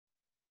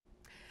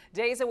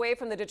Days away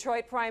from the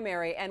Detroit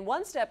primary and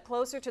one step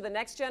closer to the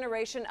next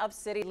generation of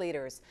city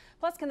leaders.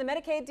 Plus, can the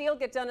Medicaid deal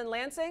get done in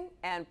Lansing?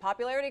 And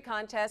popularity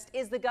contest,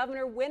 is the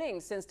governor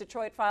winning since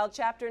Detroit filed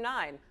Chapter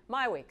 9?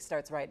 MiWeek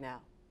starts right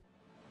now.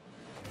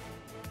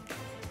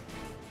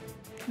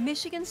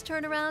 Michigan's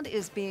turnaround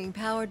is being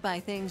powered by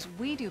things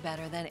we do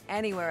better than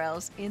anywhere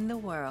else in the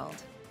world.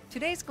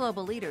 Today's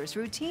global leaders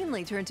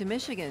routinely turn to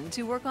Michigan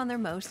to work on their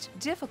most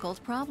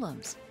difficult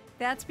problems.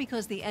 That's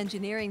because the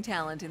engineering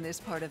talent in this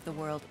part of the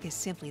world is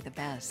simply the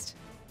best.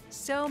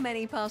 So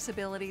many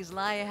possibilities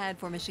lie ahead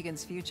for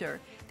Michigan's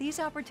future. These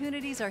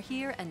opportunities are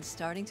here and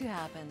starting to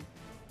happen.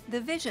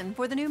 The vision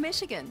for the new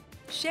Michigan.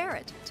 Share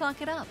it,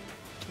 talk it up,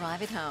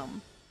 drive it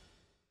home.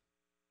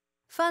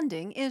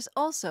 Funding is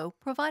also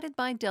provided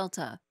by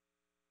Delta.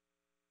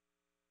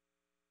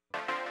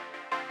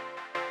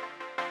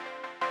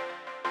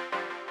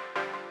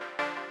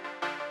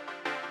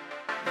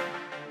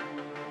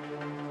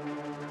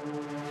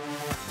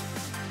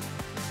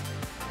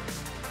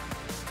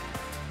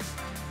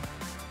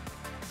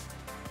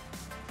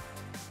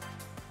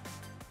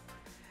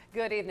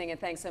 Good evening, and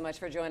thanks so much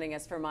for joining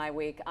us for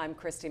MiWeek. I'm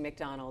Christy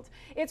McDonald.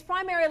 It's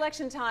primary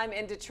election time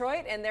in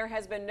Detroit, and there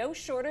has been no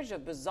shortage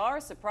of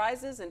bizarre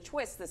surprises and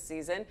twists this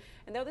season.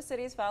 And though the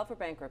city has filed for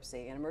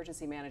bankruptcy, an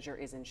emergency manager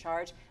is in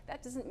charge,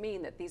 that doesn't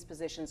mean that these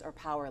positions are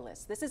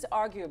powerless. This is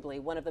arguably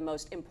one of the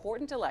most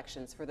important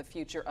elections for the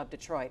future of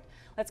Detroit.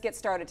 Let's get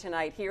started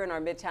tonight here in our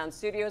Midtown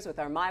studios with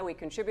our MiWeek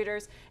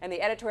contributors and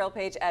the editorial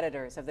page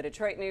editors of the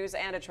Detroit News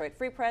and Detroit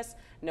Free Press,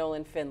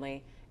 Nolan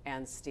Finley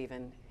and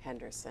Stephen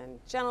Henderson.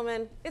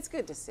 Gentlemen, it's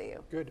good to see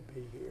you. Good to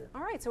be here.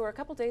 All right, so we're a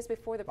couple days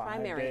before the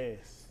primary. 5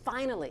 days.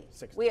 Finally,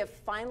 6 we have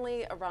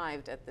finally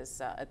arrived at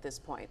this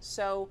point.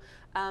 So,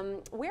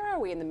 where are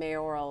we in the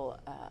mayoral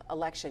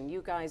election?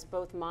 You guys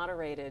both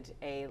moderated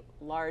a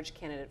large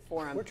candidate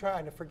forum. We're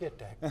trying to forget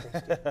that,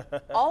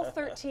 Christy. All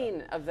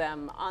 13 of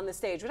them on the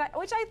stage,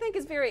 which I think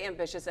is very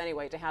ambitious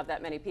anyway, to have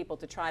that many people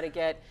to try to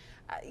get,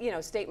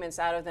 statements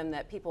out of them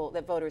that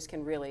voters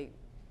can really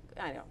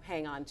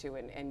hang on to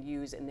and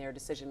use in their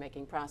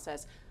decision-making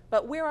process.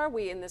 But where are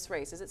we in this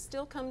race? Does it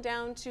still come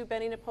down to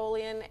Benny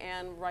Napoleon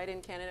and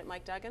write-in candidate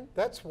Mike Duggan?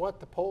 That's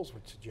what the polls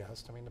would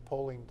suggest. I mean,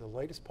 the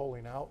latest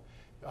polling out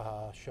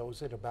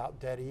shows it about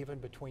dead even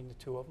between the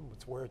two of them.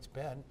 It's where it's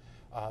been.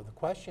 The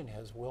question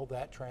is, will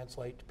that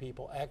translate to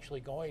people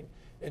actually going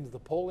into the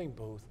polling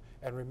booth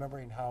and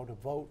remembering how to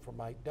vote for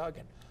Mike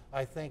Duggan?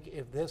 I think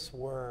if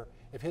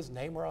his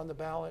name were on the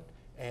ballot,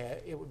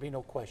 it would be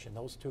no question.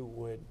 Those two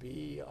would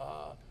be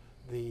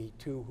the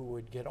two who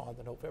would get on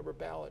the November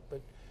ballot, but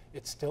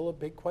it's still a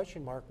big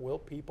question mark. Will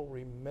people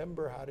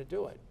remember how to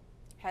do it?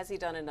 Has he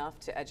done enough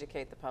to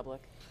educate the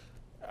public?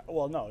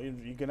 Well, no,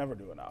 you can never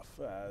do enough.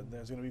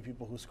 There's going to be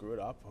people who screw it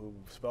up, who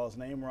spell his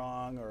name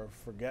wrong or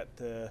forget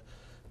to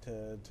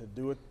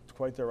do it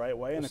quite the right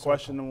way. And the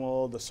question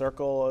will, the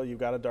circle, you've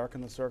got to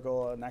darken the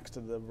circle next to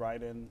the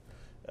write-in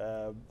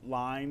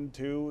line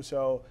too.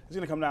 So it's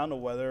going to come down to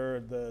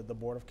whether the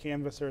Board of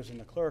Canvassers and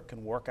the clerk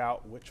can work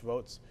out which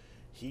votes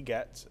he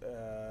gets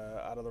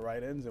out of the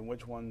write-ins and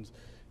which ones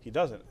he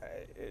doesn't.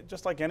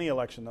 Just like any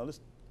election, though,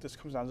 this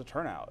comes down to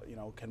turnout.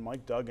 Can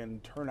Mike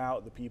Duggan turn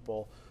out the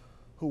people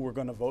who were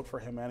going to vote for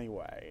him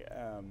anyway,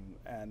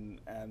 and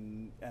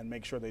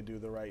make sure they do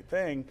the right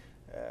thing?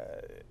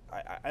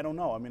 I don't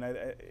know. I mean,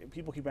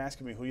 people keep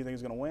asking me who you think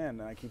is going to win,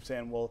 and I keep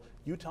saying, well,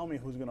 you tell me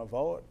who's going to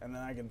vote, and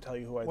then I can tell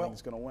you who I think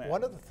is going to win.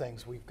 One of the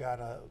things we've got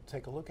to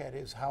take a look at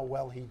is how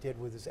well he did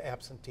with his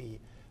absentee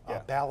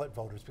ballot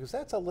voters, because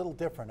that's a little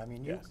different. I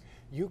mean,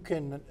 you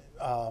can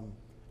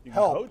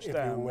help, coach if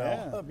them, you will.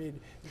 yeah. I mean,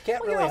 you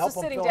can't Well, really you're help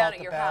also them sitting fill down out at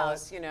the your ballot,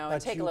 house, and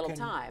but take a little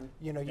time.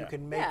 You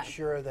can make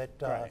sure that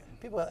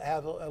people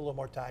have a little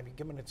more time. You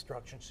give them an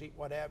instruction sheet,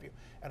 what have you.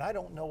 And I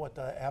don't know what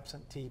the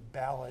absentee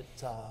ballot,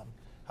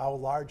 how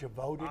large a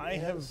vote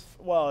it is.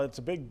 Well, it's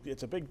a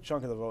big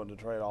chunk of the vote in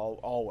Detroit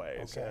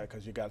always,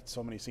 because you got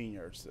so many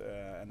seniors,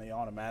 and they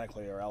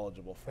automatically are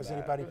eligible for that. Has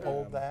anybody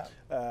polled that?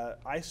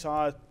 I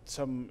saw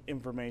some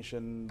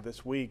information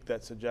this week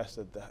that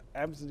suggested the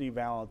absentee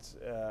ballots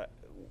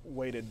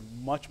weighted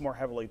much more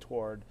heavily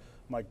toward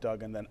Mike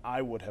Duggan than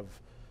I would have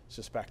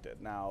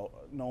suspected. Now,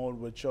 no one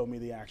would show me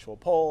the actual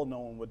poll, no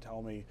one would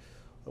tell me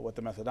what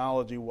the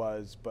methodology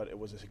was, but it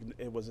was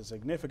a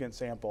significant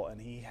sample, and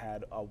he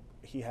had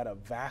a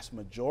vast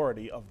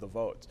majority of the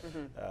votes,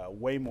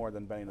 way more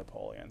than Benny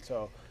Napoleon.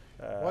 So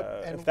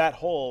if that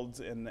holds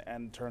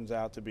and turns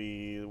out to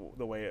be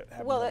the way it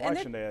happened on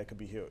election day, that could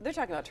be huge. They're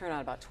talking about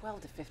turnout about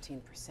 12 to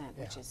 15%,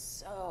 which is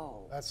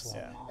so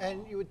small.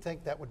 And you would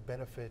think that would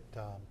benefit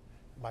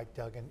Mike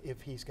Duggan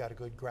if he's got a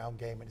good ground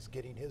game and is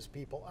getting his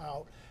people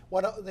out.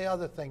 The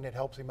other thing that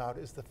helps him out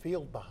is the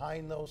field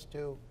behind those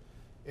two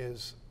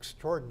is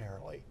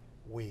extraordinarily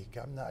weak.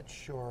 I'm not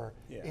sure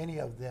any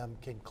of them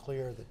can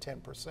clear the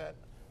 10%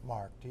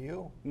 mark. Do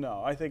you?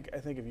 No, I think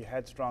if you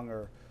had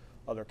stronger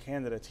other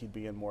candidates, he'd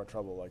be in more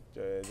trouble,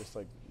 just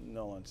like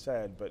Nolan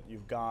said. But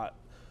you've got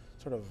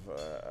sort of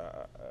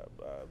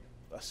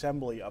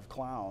assembly of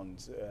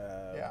clowns,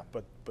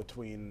 but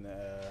between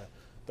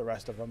the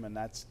rest of them, and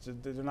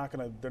they're not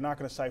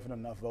going to siphon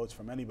enough votes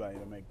from anybody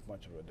to make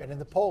much of a difference. And in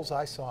the polls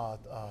I saw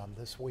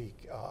this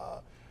week,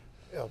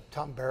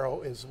 Tom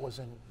Barrow was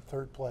in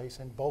third place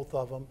in both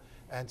of them,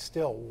 and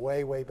still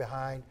way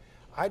behind.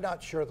 I'm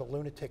not sure the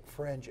lunatic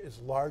fringe is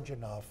large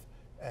enough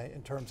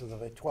in terms of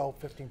the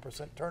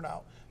 12–15%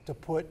 turnout to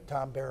put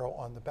Tom Barrow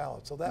on the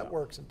ballot. So that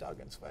works in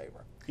Duggan's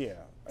favor. Yeah,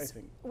 I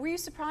think. Were you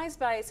surprised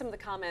by some of the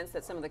comments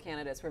that some of the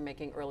candidates were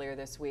making earlier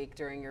this week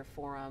during your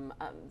forum,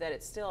 that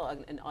it's still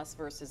an us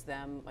versus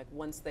them, like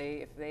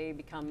if they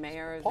become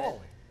mayor? Appalling.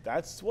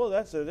 There's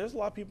a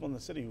lot of people in the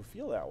city who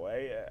feel that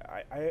way.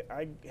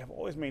 I have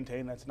always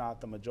maintained that's not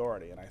the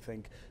majority, and I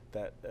think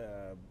that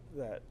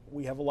that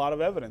we have a lot of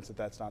evidence that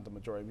that's not the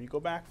majority. If you go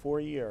back 4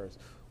 years,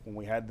 when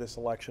we had this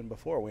election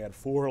before, we had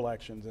 4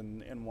 elections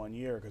in 1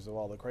 year because of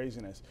all the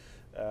craziness.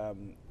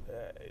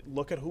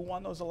 Look at who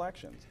won those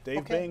elections.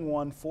 Dave Bing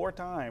won 4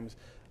 times,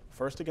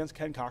 first against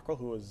Ken Cockrell,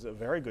 who was a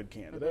very good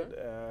candidate,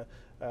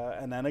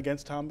 and then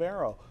against Tom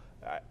Barrow.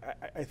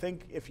 I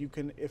think if you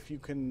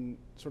can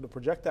sort of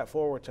project that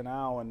forward to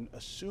now and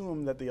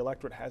assume that the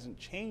electorate hasn't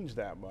changed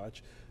that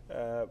much,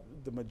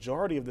 the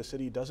majority of the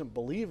city doesn't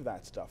believe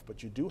that stuff.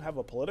 But you do have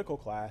a political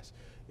class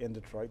in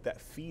Detroit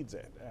that feeds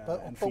it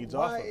and feeds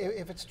off of it.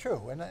 If it's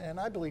true, and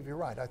I believe you're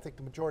right, I think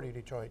the majority of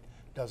Detroit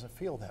doesn't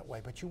feel that way,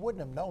 but you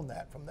wouldn't have known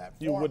that from that forum.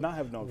 You would not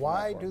have known.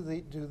 Why do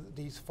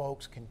these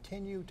folks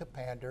continue to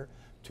pander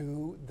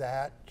to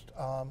that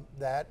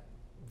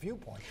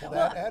viewpoint, to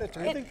that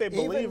attitude? I think they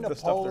believe the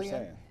stuff they're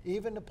saying.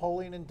 Even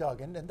Napoleon and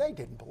Duggan, and they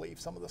didn't believe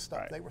some of the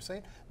stuff they were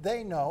saying.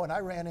 They know, and I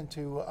ran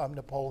into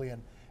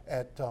Napoleon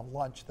at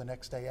lunch the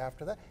next day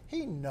after that.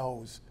 He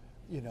knows,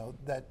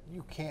 that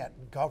you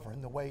can't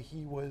govern the way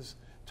he was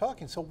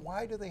talking. So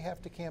why do they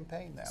have to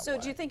campaign that way? So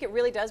do you think it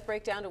really does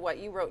break down to what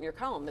you wrote in your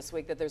column this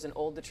week, that there's an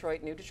old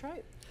Detroit, new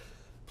Detroit?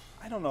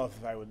 I don't know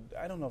if I would.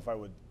 I don't think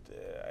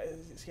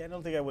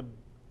I would.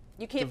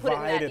 You can't put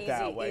it in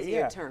that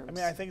easier terms. terms. I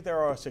mean, I think there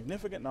are a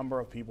significant number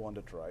of people in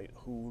Detroit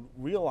who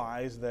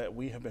realize that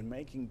we have been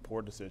making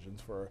poor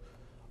decisions for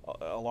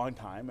a long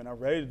time and are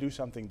ready to do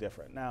something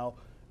different. Now,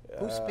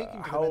 who's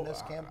speaking to them in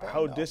this campaign?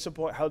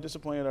 How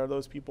disappointed are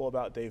those people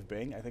about Dave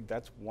Bing? I think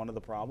that's one of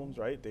the problems,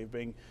 right? Dave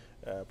Bing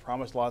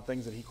promised a lot of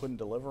things that he couldn't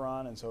deliver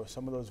on, and so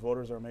some of those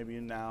voters are maybe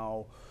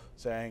now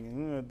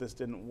saying, this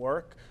didn't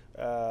work.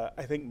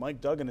 I think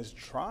Mike Duggan is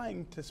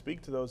trying to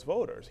speak to those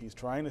voters. He's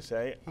trying to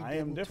say, I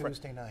am different.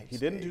 He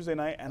didn't Tuesday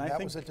night, and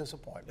that was a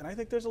disappointment. And I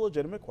think there's a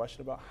legitimate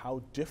question about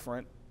how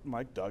different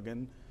Mike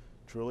Duggan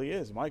truly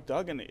is. Mike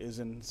Duggan is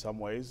in some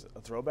ways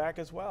a throwback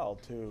as well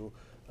to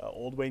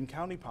old Wayne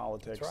County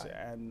politics. That's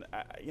right. And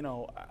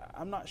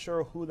I'm not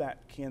sure who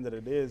that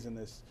candidate is in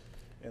this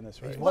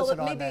race. He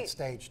wasn't on that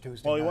stage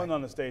Tuesday night. Well, he wasn't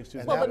on the stage Tuesday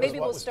night. Well, but maybe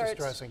what we'll was start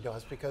distressing to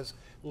us, because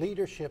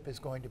leadership is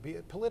going to be,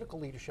 political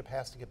leadership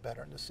has to get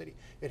better in the city.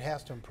 It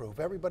has to improve.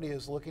 Everybody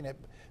is looking at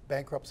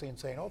bankruptcy and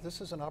saying, this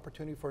is an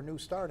opportunity for a new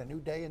start, a new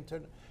day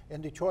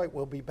in Detroit.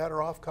 We'll be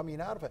better off coming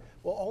out of it.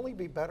 We'll only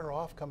be better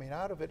off coming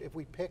out of it if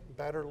we pick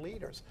better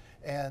leaders.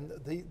 And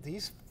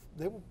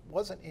there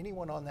wasn't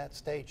anyone on that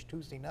stage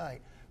Tuesday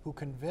night who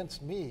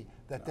convinced me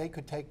that they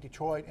could take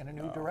Detroit in a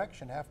new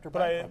direction after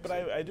bankruptcy.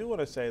 But I do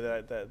want to say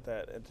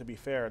that to be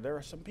fair, there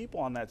are some people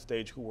on that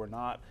stage who were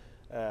not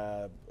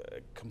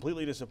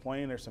completely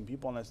disappointing. There's some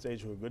people on that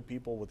stage who are good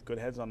people with good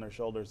heads on their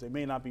shoulders. They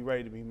may not be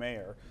ready to be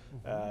mayor,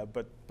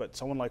 but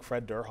someone like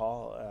Fred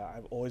Durhal,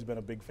 I've always been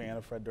a big fan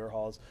of Fred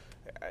Durhal's.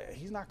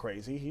 He's not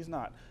crazy. He's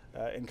not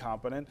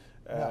incompetent.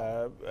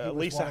 No,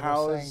 Lisa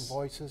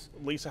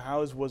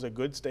Howes was a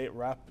good state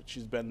rep.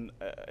 She's been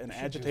an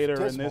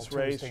agitator in this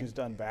race. She's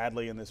done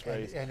badly in this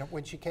race. And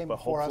when she came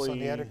before us on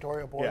the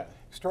editorial board,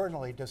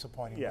 extraordinarily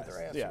disappointing with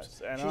her answers.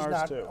 Yes, and she's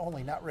ours too.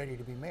 only not ready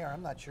to be mayor.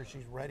 I'm not sure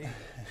she's ready,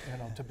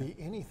 to be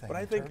anything. But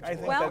I think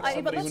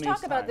but let's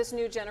talk about this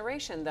new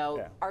generation, though.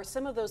 Yeah. Are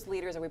some of those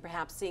leaders, are we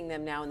perhaps seeing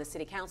them now in the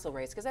city council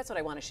race? Because that's what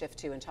I want to shift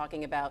to, and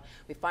talking about,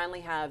 we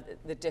finally have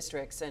the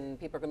districts and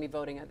people are going to be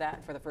voting at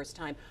that for the first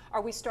time.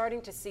 Are we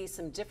starting to see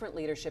some different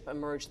leadership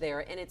emerge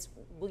there? And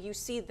will you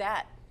see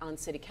that on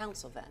city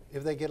council then?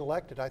 If they get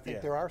elected, I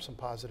think there are some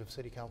positive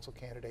city council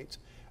candidates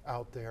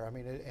out there. I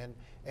mean,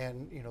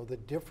 and the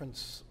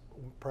difference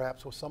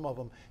perhaps with some of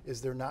them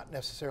is they're not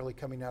necessarily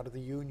coming out of the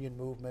union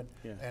movement,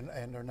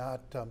 and they're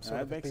not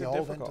sort of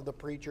beholden to the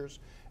preachers.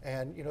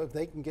 And if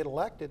they can get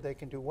elected, they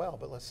can do well.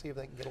 But let's see if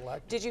they can get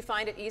elected. Did you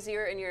find it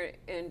easier in your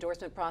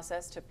endorsement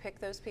process to pick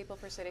those people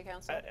for city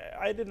council?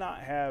 I did not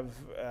have.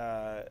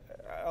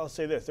 I'll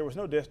say this: there was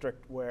no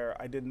district where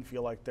I didn't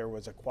feel like there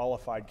was a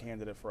qualified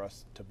candidate for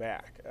us to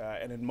back.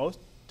 And in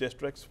most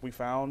districts, we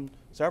found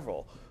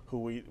several who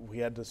we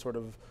had to sort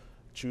of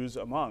choose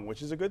among,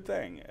 which is a good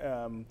thing.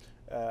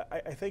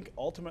 I think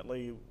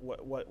ultimately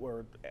what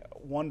we're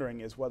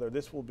wondering is whether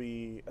this will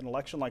be an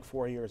election like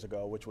 4 years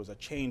ago, which was a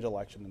change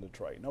election in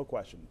Detroit, no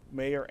question.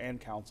 Mayor and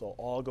council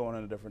all going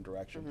in a different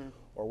direction,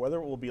 or whether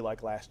it will be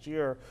like last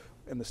year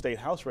in the state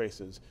house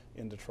races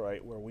in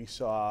Detroit, where we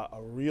saw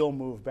a real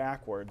move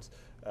backwards,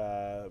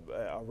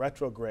 a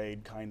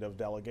retrograde kind of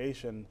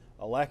delegation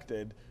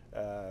elected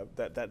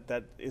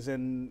that is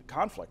in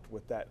conflict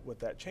with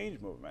that change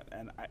movement.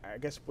 And I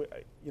guess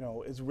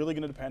it's really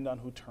going to depend on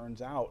who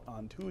turns out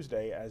on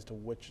Tuesday as to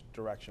which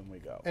direction we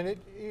go. And it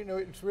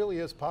really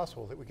is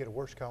possible that we get a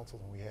worse council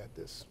than we had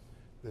this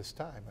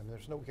time. And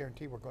there's no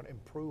guarantee we're going to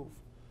improve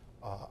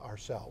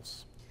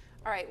ourselves.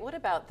 All right, what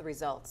about the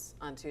results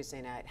on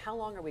Tuesday night? How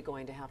long are we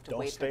going to have to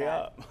wait for Don't stay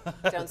that?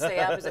 up. Don't stay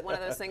up? Is it one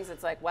of those things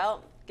that's like,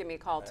 well, give me a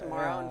call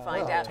tomorrow and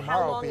find out? How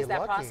tomorrow, long be is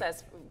that lucky.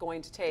 process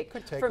going to take It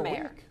could take for a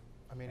mayor? week.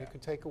 I mean, it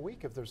could take a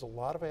week. If there's a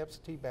lot of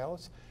absentee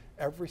ballots,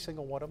 every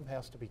single one of them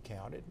has to be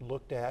counted and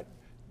looked at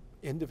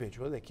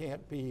individually. They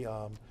can't be,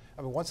 I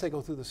mean, once they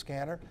go through the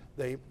scanner,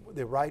 the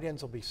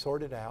write-ins will be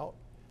sorted out,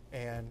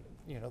 and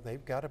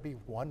they've got to be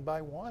one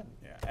by one.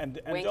 Yeah, and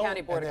Wayne don't,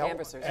 County Board of and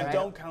Canvassers, and right?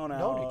 don't count out.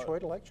 No,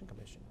 Detroit Election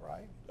Commission,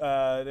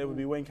 right? It would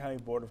be Wayne County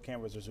Board of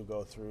Canvassers who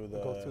go through the.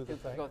 Go through the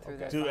thing. Go through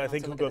Okay. the I files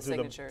think and who look go at the through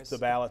signatures. the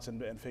ballots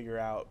and figure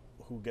out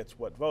who gets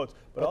what votes,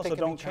 but But also they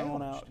can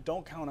be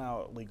don't count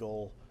out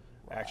legal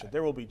action.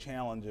 There will be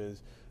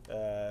challenges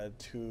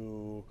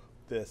to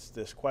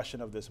this question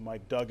of this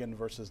Mike Duggan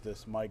versus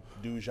this Mike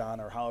Dujan,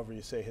 or however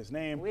you say his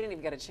name. We didn't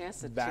even get a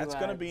chance to That's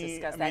going to be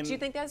discuss that. Do you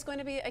think that's going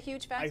to be a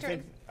huge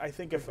factor? I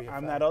think if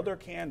I'm that other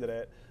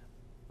candidate,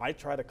 I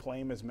try to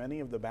claim as many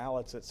of the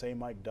ballots that say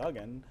Mike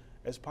Duggan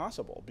as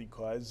possible,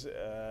 because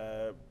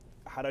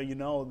how do you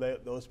know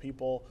that those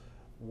people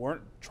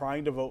weren't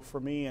trying to vote for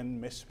me and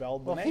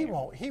misspelled the name?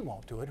 Well, he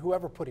won't do it.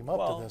 Whoever put him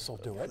up to this will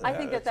do it. I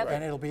think that's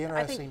and it'll be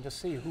interesting to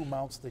see who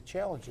mounts the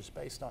challenges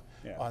based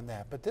on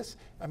that. But this,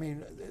 I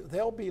mean,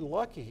 they'll be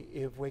lucky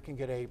if we can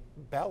get a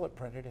ballot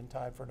printed in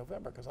time for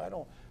November, because I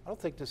don't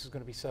think this is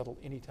going to be settled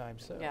anytime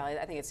soon. Yeah,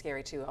 I think it's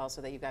scary too.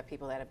 Also, that you've got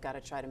people that have got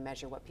to try to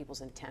measure what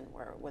people's intent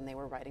were when they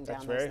were writing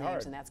down those names,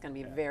 hard. and that's going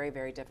to be very,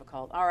 very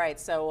difficult. All right,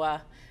 so.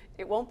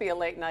 It won't be a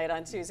late night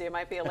on Tuesday. It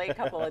might be a late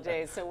couple of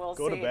days, so we'll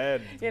see. Go to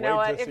bed. You know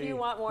Wait what? to If see. you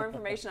want more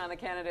information on the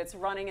candidates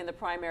running in the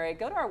primary,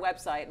 go to our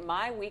website,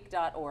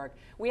 MiWeek.org.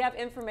 We have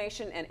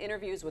information and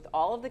interviews with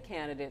all of the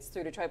candidates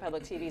through Detroit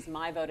Public TV's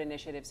My Vote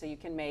initiative, so you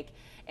can make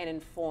an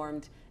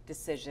informed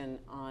decision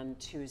on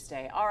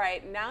Tuesday. All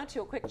right, now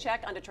to a quick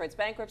check on Detroit's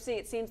bankruptcy.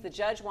 It seems the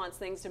judge wants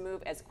things to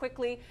move as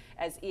quickly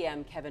as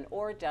EM Kevin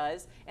Orr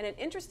does, and an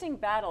interesting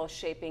battle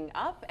shaping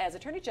up as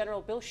Attorney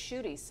General Bill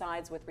Schuette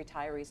sides with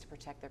retirees to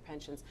protect their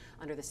pensions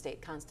under the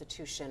state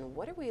constitution.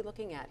 What are we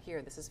looking at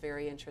here? This is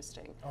very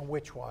interesting. On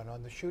which one?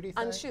 On the Schuette thing?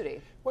 On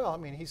Schuette. Well, I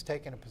mean, he's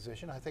taken a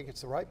position. I think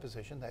it's the right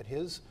position that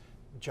his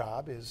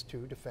job is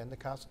to defend the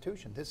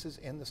Constitution. This is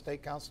in the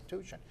state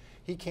Constitution.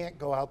 He can't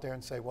go out there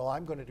and say, well,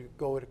 I'm going to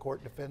go to court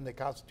and defend the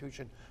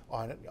Constitution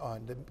on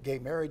the gay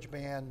marriage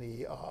ban,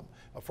 the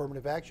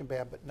affirmative action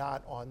ban, but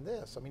not on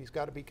this. I mean, he's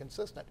got to be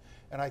consistent.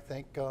 And I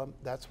think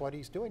that's what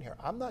he's doing here.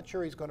 I'm not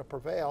sure he's going to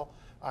prevail.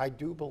 I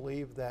do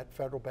believe that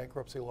federal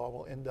bankruptcy law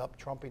will end up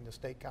trumping the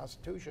state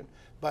Constitution,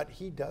 but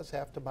he does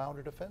have to mount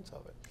a defense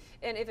of it.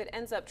 And if it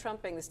ends up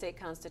trumping the state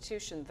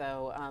constitution,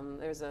 though,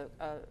 there's an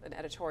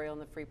editorial in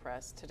the Free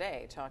Press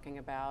today talking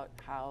about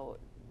how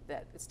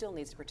that it still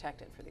needs to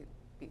protect it for the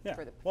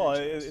Well,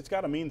 pensioners. it's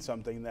got to mean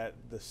something that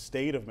the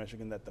state of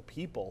Michigan, that the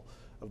people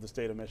of the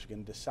state of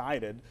Michigan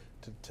decided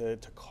to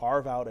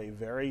carve out a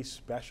very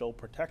special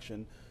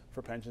protection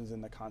for pensions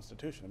in the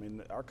Constitution. I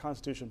mean, our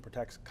Constitution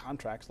protects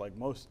contracts like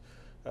most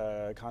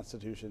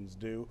constitutions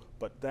do,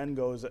 but then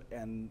goes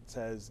and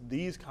says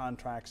these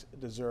contracts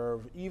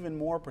deserve even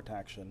more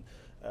protection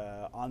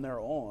on their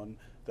own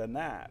than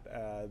that.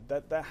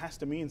 That has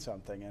to mean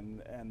something,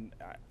 and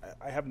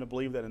I happen to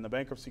believe that in the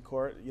bankruptcy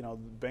court,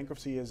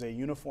 bankruptcy is a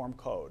uniform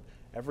code.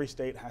 Every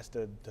state has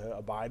to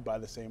abide by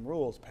the same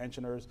rules.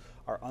 Pensioners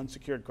are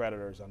unsecured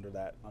creditors under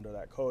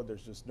that code.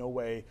 There's just no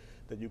way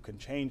that you can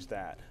change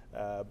that.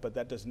 But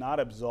that does not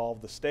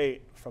absolve the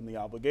state from the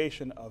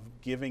obligation of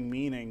giving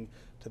meaning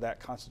to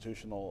that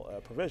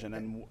constitutional provision,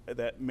 and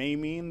that may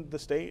mean the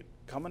state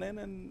coming in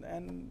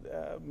and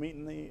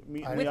meeting the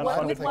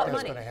unfunded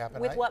part.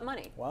 With what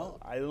money? Well,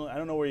 I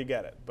don't know where you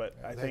get it, but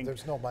I think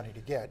there's no money to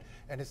get,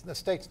 and the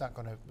state's not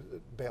going to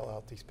bail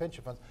out these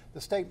pension funds.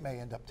 The state may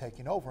end up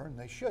taking over, and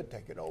they should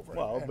take it over.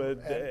 Well,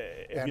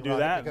 if you do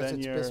that, then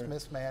because you're it's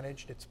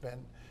mismanaged. It's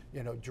been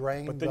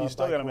drained. But then you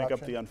still got to make up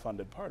the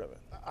unfunded part of it.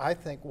 I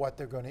think what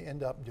they're going to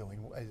end up doing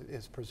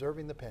is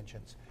preserving the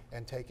pensions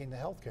and taking the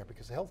health care,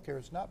 because the health care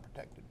is not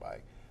protected by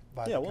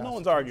yeah, the well, no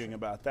one's Constitution. arguing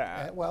about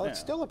that. It's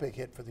still a big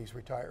hit for these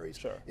retirees.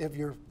 Sure. If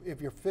your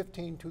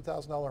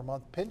 $2,000 a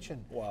month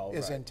pension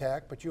is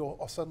intact, but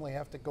you'll suddenly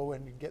have to go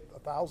in and get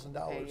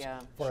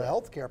 $1,000 for a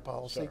health care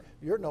policy,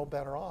 you're no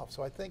better off.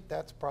 So I think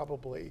that's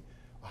probably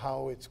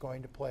how it's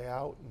going to play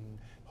out,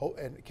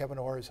 and Kevin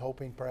Orr is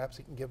hoping perhaps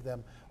he can give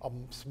them a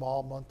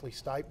small monthly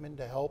stipend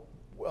to help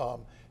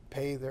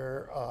pay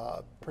their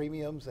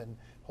premiums, and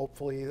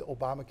hopefully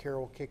Obamacare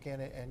will kick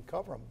in and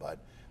cover them. But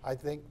I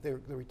think the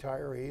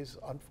retirees,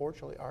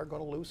 unfortunately, are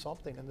going to lose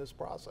something in this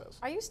process.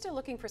 Are you still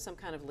looking for some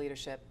kind of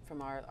leadership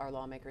from our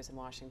lawmakers in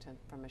Washington,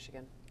 from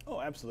Michigan?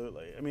 Oh,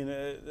 absolutely. I mean,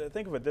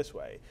 think of it this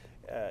way.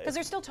 Because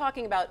they're still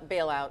talking about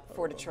bailout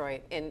for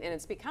Detroit, and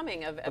it's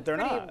becoming a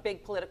pretty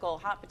big political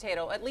hot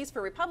potato, at least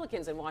for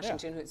Republicans in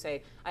Washington who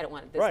say, I don't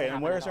want this to happen. Right,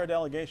 and where's our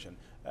delegation?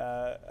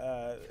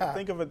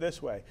 Think of it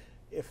this way.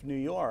 If New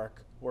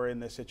York were in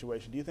this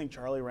situation, do you think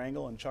Charlie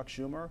Rangel and Chuck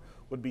Schumer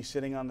would be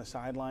sitting on the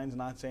sidelines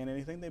not saying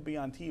anything? They'd be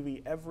on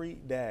TV every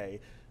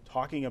day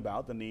talking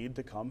about the need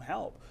to come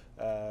help.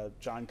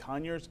 John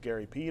Conyers,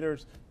 Gary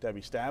Peters, Debbie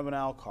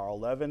Stabenow,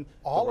 Carl Levin,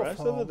 all the rest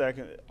of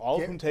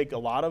them take a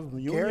lot of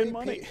union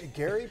money.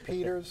 Gary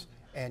Peters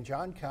and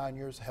John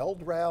Conyers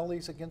held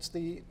rallies against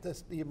the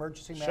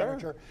emergency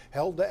manager,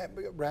 held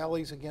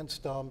rallies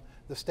against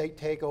the state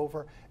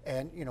takeover.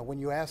 And you know, when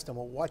you asked them,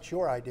 well, what's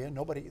your idea?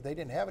 They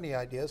didn't have any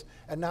ideas,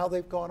 and now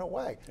they've gone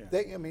away.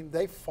 Yeah.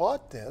 They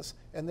fought this,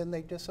 and then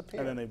they disappeared.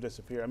 And then they've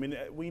disappeared. I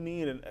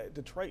mean,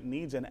 Detroit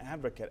needs an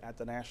advocate at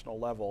the national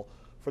level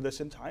for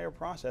this entire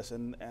process,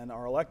 and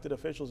our elected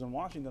officials in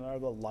Washington are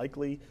the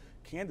likely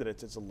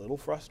candidates. It's a little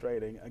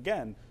frustrating.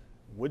 Again,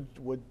 would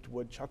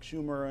Chuck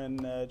Schumer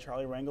and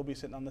Charlie Rangel be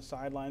sitting on the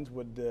sidelines?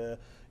 Would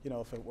you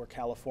know, if it were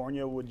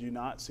California, would you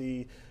not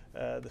see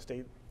the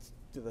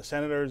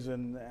senators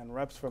and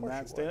reps from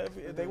that state?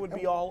 They would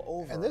be all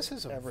over. And this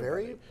is a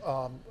everybody.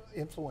 very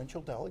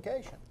influential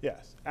delegation.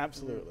 Yes,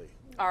 absolutely.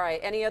 All right.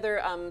 Any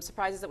other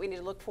surprises that we need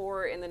to look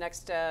for in the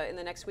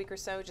next week or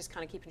so? Just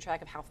kind of keeping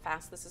track of how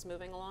fast this is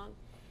moving along.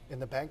 In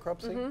the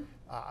bankruptcy,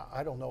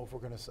 I don't know if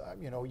we're going to.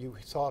 You know, you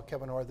saw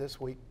Kevin Orr this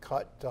week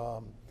cut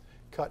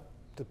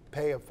the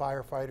pay of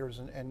firefighters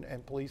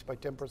and police by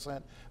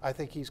 10%. I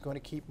think he's going to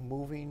keep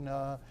moving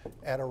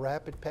at a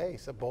rapid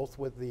pace, both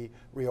with the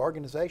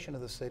reorganization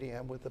of the city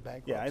and with the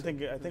bankruptcy.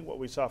 Yeah, I think what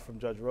we saw from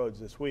Judge Rhodes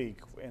this week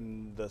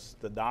in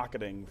the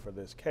docketing for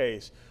this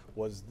case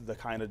was the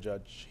kind of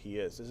judge he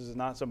is. This is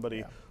not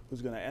somebody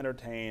who's going to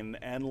entertain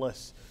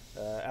endless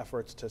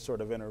efforts to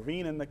sort of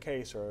intervene in the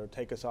case or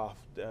take us off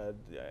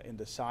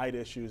into side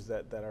issues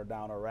that are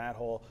down a rat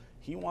hole.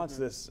 He wants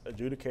this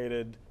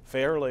adjudicated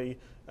fairly,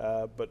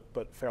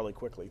 but fairly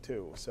quickly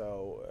too.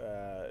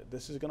 So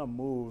this is going to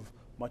move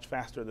much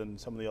faster than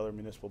some of the other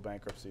municipal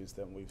bankruptcies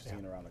that we've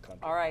seen around the country.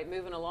 All right,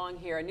 moving along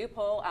here. A new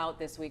poll out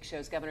this week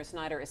shows Governor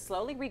Snyder is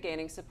slowly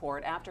regaining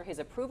support after his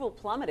approval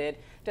plummeted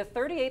to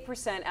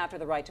 38% after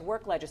the right to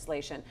work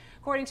legislation.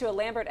 According to a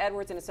Lambert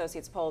Edwards and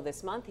Associates poll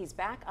this month, he's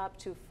back up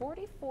to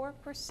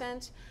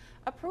 44%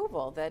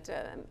 approval, that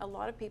a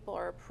lot of people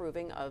are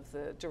approving of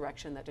the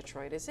direction that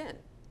Detroit is in.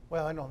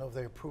 Well, I don't know if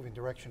they're approving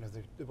direction of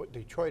what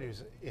Detroit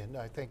is in.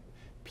 I think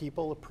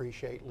people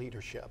appreciate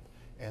leadership.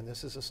 And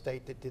this is a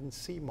state that didn't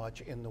see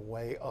much in the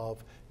way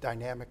of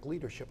dynamic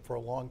leadership for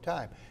a long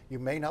time. You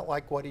may not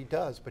like what he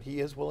does, but he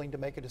is willing to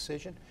make a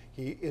decision.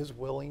 He is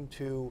willing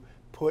to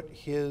put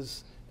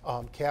his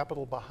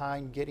capital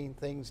behind getting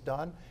things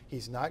done.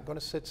 He's not going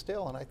to sit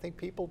still. And I think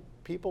people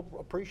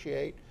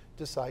appreciate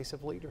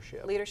decisive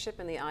leadership. Leadership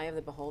in the eye of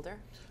the beholder?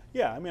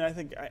 Yeah, I mean, I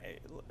think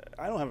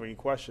I don't have any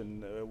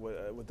question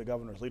with the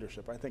governor's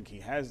leadership. I think he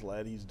has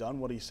led. He's done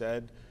what he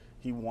said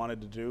he wanted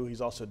to do. He's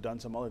also done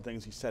some other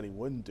things he said he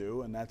wouldn't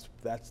do, and that's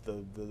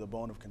the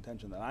bone of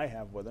contention that I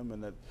have with him,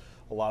 and that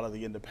a lot of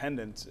the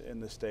independents in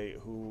the state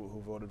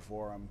who voted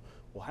for him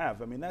will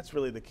have. I mean, that's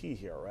really the key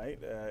here, right?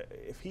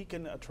 If he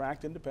can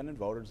attract independent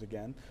voters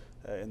again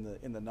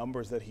in the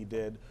numbers that he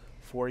did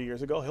 4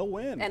 years ago, he'll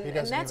win. And he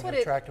doesn't even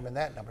attract him in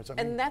that numbers. I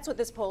mean, and that's what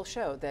this poll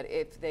showed, that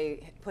if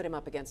they put him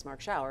up against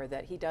Mark Schauer,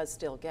 that he does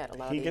still get a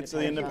lot of the independent votes. He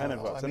gets the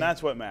independent votes, and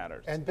that's what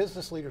matters. And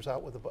business leaders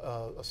out with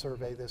a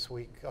survey this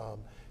week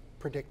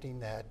predicting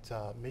that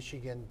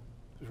Michigan's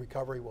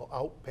recovery will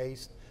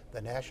outpace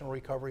the national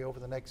recovery over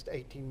the next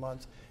 18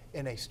 months.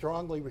 In a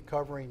strongly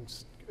recovering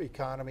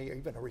economy,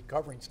 even a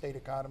recovering state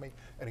economy,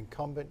 an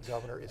incumbent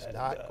governor is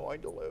not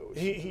going to lose.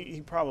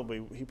 He probably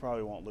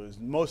won't lose,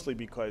 mostly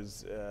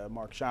because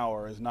Mark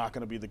Schauer is not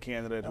going to be the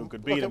candidate who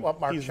could beat him. Look at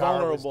what Mark He's Schauer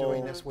vulnerable. was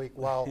doing this week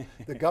while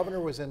the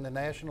governor was in the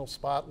national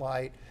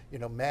spotlight, you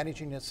know,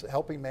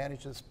 helping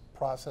manage this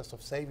process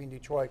of saving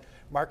Detroit.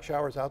 Mark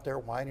Schauer's out there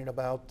whining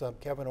about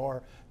Kevin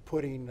Orr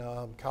putting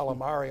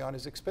calamari on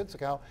his expense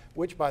account,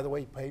 which, by the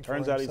way, he paid for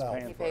himself. Turns out he's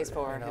paying for it. He pays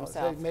for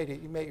himself. So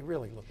he made it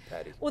really look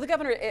petty. Well, the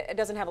governor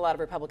doesn't have a lot of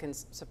Republican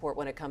support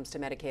when it comes to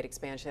Medicaid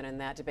expansion, and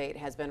that debate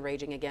has been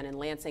raging again in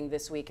Lansing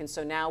this week. And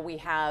so now we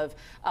have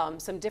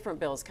some different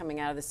bills coming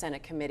out of the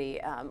Senate committee.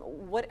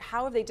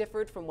 How have they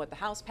differed from what the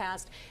House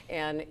passed?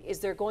 And is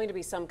there going to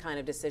be some kind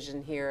of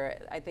decision here?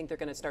 I think they're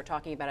going to start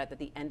talking about it at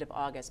the end of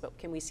August, but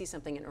can we see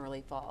something in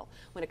early fall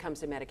when it comes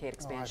to Medicaid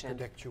expansion? I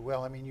predict you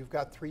will. I mean, you've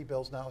got 3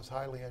 bills now. It's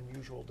highly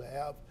unusual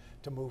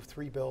to move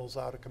 3 bills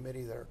out of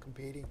committee that are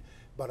competing.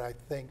 but I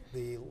think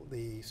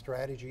the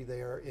strategy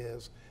there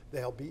is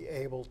they'll be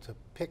able to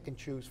pick and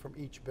choose from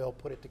each bill,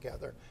 put it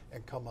together,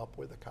 and come up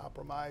with a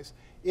compromise.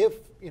 If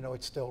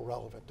it's still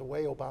relevant. The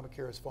way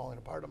Obamacare is falling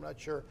apart, I'm not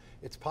sure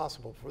it's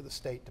possible for the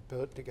state to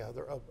put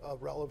together a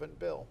relevant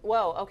bill.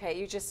 Whoa, okay,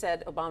 you just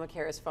said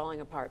Obamacare is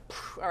falling apart.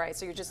 All right,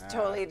 so you're just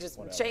totally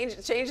change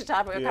the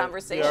topic of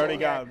conversation. You already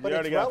got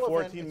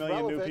 14 it's million new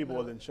relevant people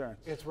with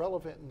insurance. It's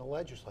relevant in the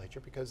legislature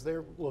because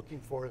they're looking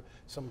for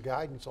some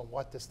guidance on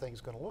what this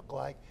thing's going to look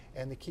like,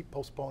 and they keep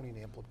postponing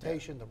the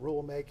implementation, the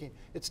rulemaking.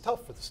 It's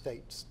tough for the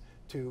states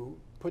to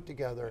put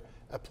together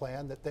a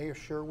plan that they are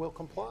sure will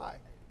comply.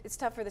 It's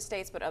tough for the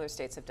states, but other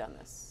states have done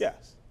this.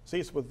 Yes.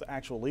 States with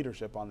actual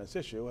leadership on this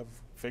issue have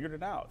figured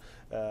it out.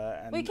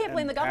 Well, you can't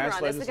blame the governor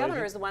on this. The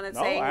governor is the one that's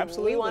saying,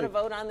 absolutely. we want to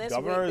vote on this.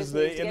 The governor is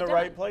in the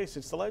right place. place.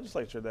 It's the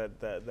legislature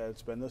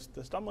that's been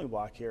the stumbling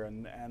block here.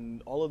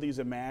 And all of these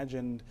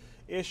imagined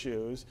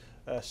issues,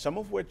 some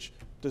of which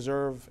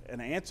deserve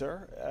an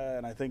answer,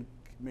 and I think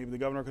maybe the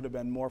governor could have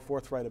been more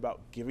forthright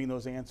about giving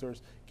those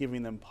answers,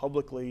 giving them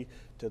publicly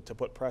to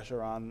put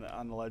pressure on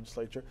the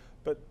legislature.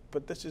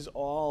 But this is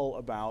all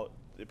about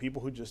the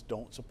people who just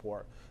don't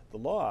support the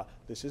law.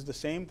 This is the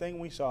same thing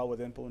we saw with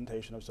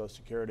implementation of Social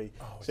Security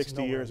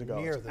 60 years ago.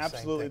 It's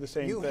absolutely the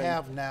same thing. You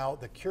have now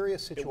the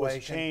curious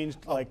situation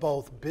of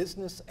both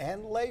business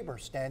and labor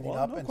standing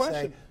up and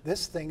saying,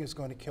 this thing is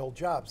going to kill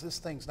jobs, this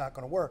thing's not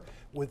going to work.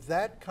 With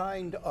that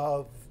kind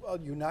of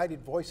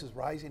united voices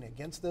rising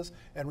against this,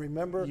 and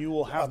remember, you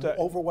will have the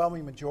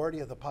overwhelming majority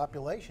of the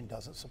population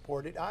doesn't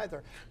support it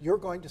either. You're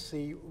going to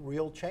see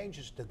real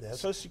changes to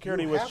this. Social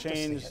Security was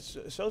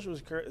changed. Social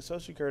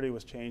Security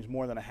was changed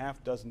more than a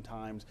half dozen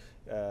times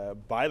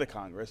by the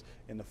Congress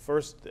in the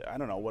first, I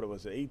don't know what it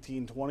was,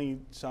 18, 20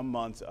 some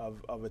months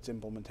of its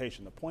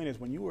implementation. The point is,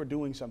 when you are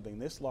doing something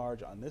this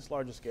large on this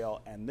large a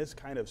scale and this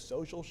kind of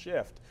social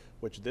shift,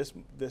 which this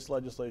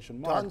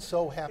legislation marked, done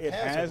so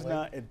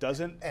haphazardly, it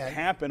doesn't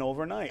happen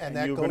overnight, and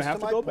you're going to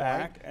have to go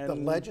back. And the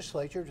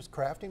legislature is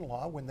crafting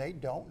law when they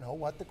don't know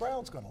what the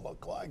ground's going to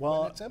look like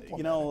when it's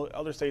implemented.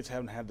 Other states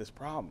haven't had this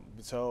problem,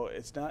 so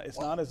it's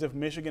not as if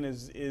Michigan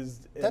is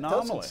that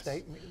anomalous.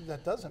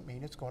 That doesn't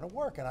mean it's going to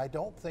work, and I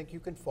don't think you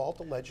can fault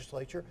the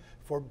legislature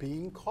for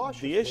being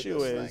cautious. The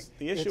issue is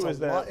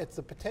that it's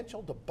the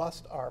potential to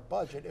bust our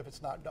budget if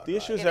it's not done. The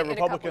issue is that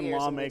Republican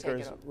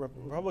lawmakers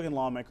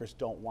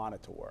don't want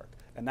it to work.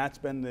 And that's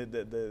been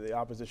the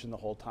opposition the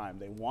whole time.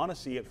 They want to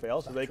see it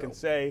fail so they can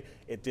say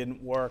it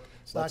didn't work.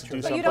 Let's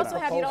do something else.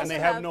 And they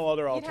have no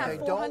other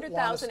alternative. You'd have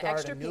 400,000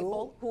 extra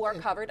people who are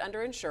covered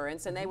under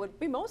insurance, and they would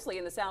be mostly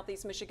in the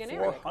Southeast Michigan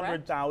area.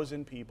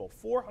 400,000 people.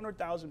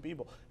 400,000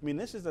 people. I mean,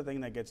 this is the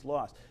thing that gets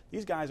lost.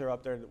 These guys are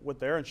up there with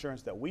their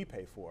insurance that we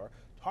pay for,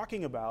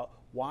 talking about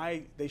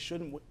why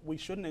we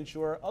shouldn't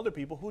insure other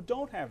people who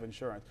don't have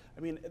insurance.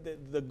 I mean,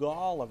 the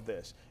gall of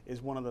this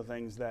is one of the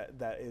things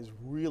that is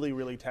really,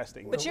 really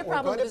testing. But your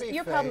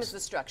problem is the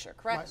structure,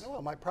 correct?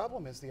 My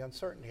problem is the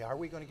uncertainty. Are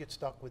we going to get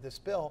stuck with this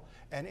bill?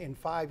 And in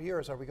 5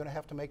 years, are we going to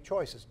have to make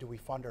choices? Do we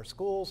fund our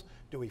schools?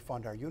 Do we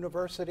fund our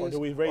universities? Or do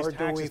we raise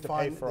taxes to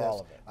pay for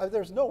all of it?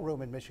 There's no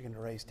room in Michigan to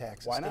raise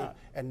taxes. Why not?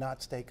 And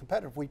not stay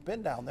competitive. We've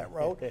been down that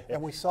road,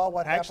 and we saw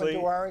what happened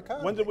to our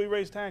economy. When did we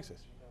raise taxes?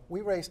 We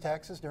raised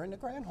taxes during the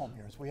Granholm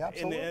years. We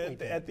absolutely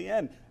did. At the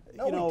end.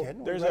 No, we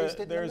didn't. We raised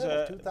it in the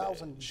middle,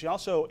 2000. She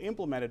also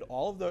implemented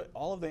all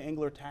of the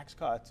Engler tax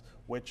cuts,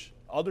 which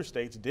other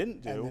states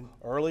didn't do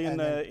early in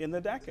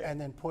the decade. And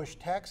then push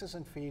taxes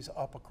and fees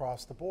up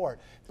across the board.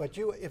 But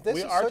if this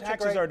is our such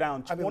taxes a great, are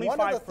down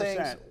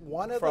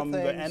 25% from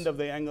the end of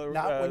the Engler.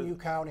 Not when you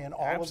count in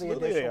all of the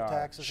additional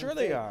taxes. Sure,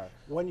 they are.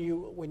 When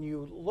you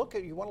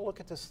want to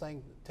look at this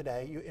thing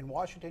today, in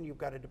Washington, you've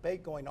got a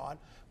debate going on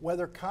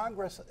whether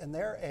Congress and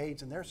their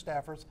aides and their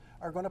staffers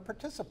are going to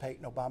participate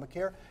in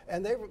Obamacare,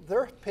 and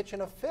they're pitching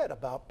a fit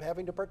about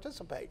having to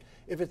participate.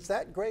 If it's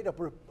that great a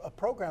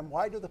program,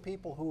 why do the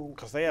people who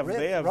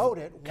wrote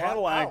it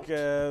Cadillac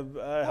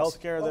health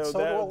care? So do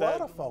a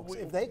lot of folks.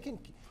 If they're going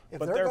to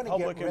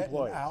get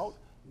written out,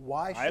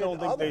 why should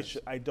others?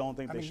 I don't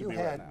think they should be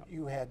written out.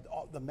 You had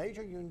the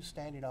major unions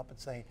standing up and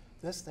saying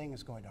this thing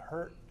is going to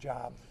hurt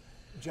job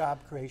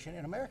creation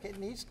in America. It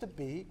needs to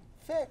be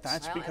fixed.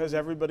 That's because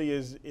everybody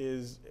is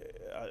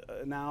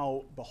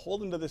now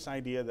beholden to this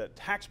idea that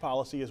tax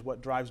policy is what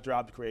drives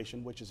job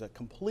creation, which is a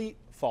complete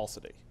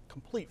falsity.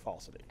 Complete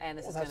falsity. And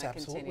this is going to continue.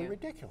 That's absolutely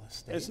ridiculous,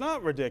 Steve. It's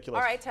not ridiculous.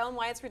 All right, tell them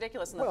why it's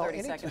ridiculous in the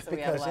 30 seconds that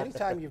we have left. Because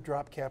anytime you've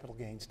dropped capital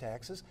gains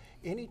taxes,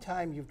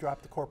 anytime you've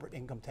dropped the corporate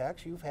income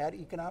tax, you've had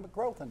economic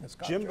growth in this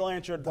country. Jim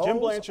Blanchard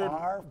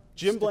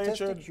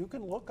you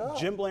can look up.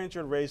 Jim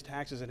Blanchard raised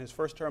taxes in his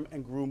first term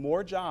and grew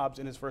more jobs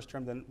in his first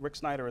term than Rick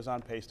Snyder is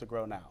on pace to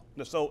grow now.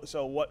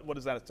 So what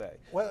does that say?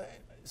 Well,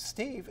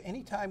 Steve,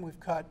 anytime we've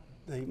cut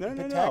the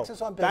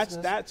taxes on business,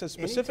 that's a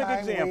specific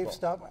example.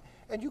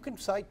 And you can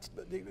cite,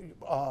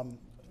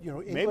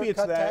 maybe it's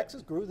cut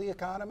taxes, grew the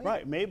economy.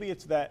 Right. Maybe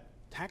it's that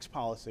tax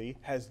policy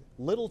has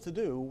little to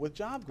do with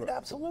job growth. It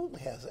absolutely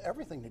has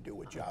everything to do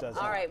with job growth.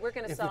 All right, we're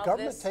going to If solve the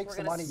government this. takes We're the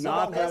gonna money, you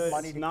solve don't have this.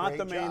 money It's to not create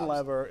the main jobs.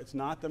 lever. It's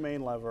not the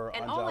main lever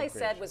And on all job I creation.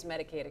 said was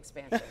Medicaid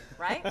expansion,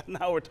 right?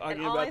 Now we're talking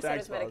and all about I said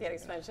tax was Medicaid policy.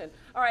 expansion.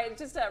 All right,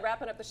 just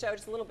wrapping up the show,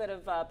 just a little bit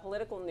of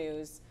political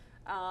news.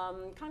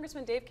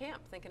 Congressman Dave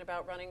Camp thinking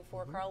about running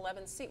for Carl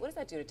Levin's seat. What does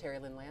that do to Terry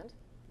Lynn Land?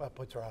 Well, it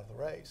puts her out of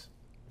the race.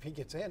 If he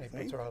gets in, he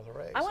puts her out of the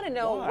race. I want to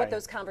know Why? what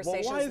those Well, why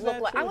conversations is look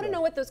that like. I true, want to though?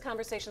 know what those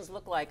conversations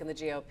look like in the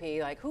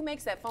GOP. Like, who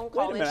makes that phone Wait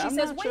call a and minute, she I'm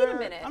says, not "Wait sure, a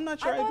minute, I'm not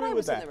sure I thought agree I with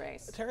was that. in the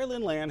race." Terry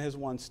Lynn Land has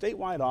won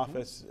statewide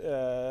office.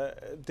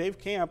 Dave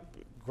Camp,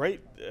 great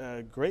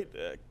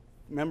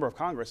member of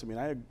Congress. I mean,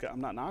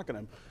 I'm not knocking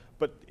him,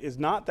 but is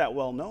not that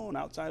well known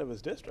outside of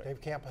his district. Dave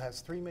Camp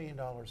has $3 million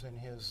in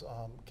his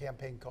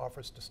campaign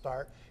coffers to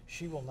start.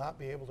 She will not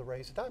be able to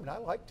raise a dime. And I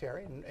like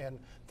Terry and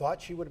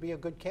thought she would be a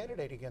good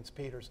candidate against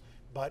Peters.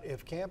 But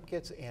if Camp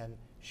gets in,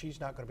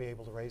 she's not going to be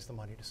able to raise the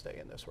money to stay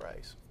in this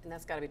race. And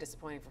that's got to be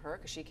disappointing for her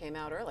because she came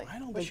out early. I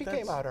don't But think she that's,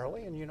 came out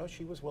early, and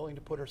she was willing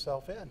to put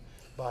herself in.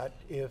 But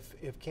if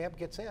Camp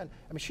gets in,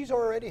 I mean, she's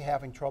already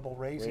having trouble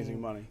raising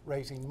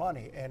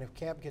money, and if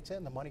Camp gets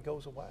in, the money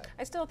goes away.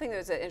 I still think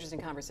there's an interesting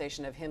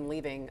conversation of him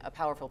leaving a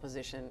powerful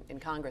position in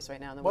Congress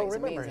right now in the Well, Ways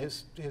and remember,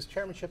 Means. his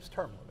chairmanship's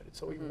term limited,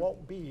 so he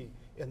won't be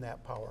in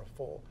that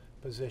powerful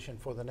position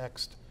for the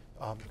next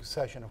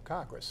session of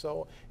Congress.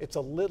 So it's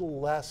a little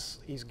less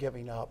he's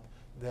giving up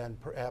than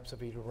perhaps if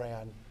he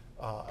ran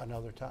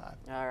another time.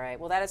 All right.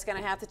 Well, that is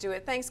going to have to do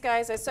it. Thanks,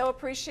 guys. I so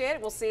appreciate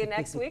it. We'll see you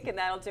next week, and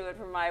that'll do it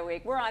for my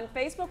week. We're on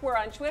Facebook. We're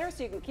on Twitter,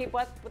 so you can keep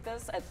up with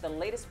us at the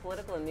latest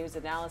political and news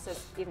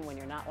analysis, even when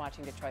you're not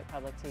watching Detroit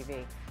Public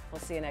TV.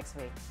 We'll see you next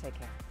week. Take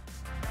care.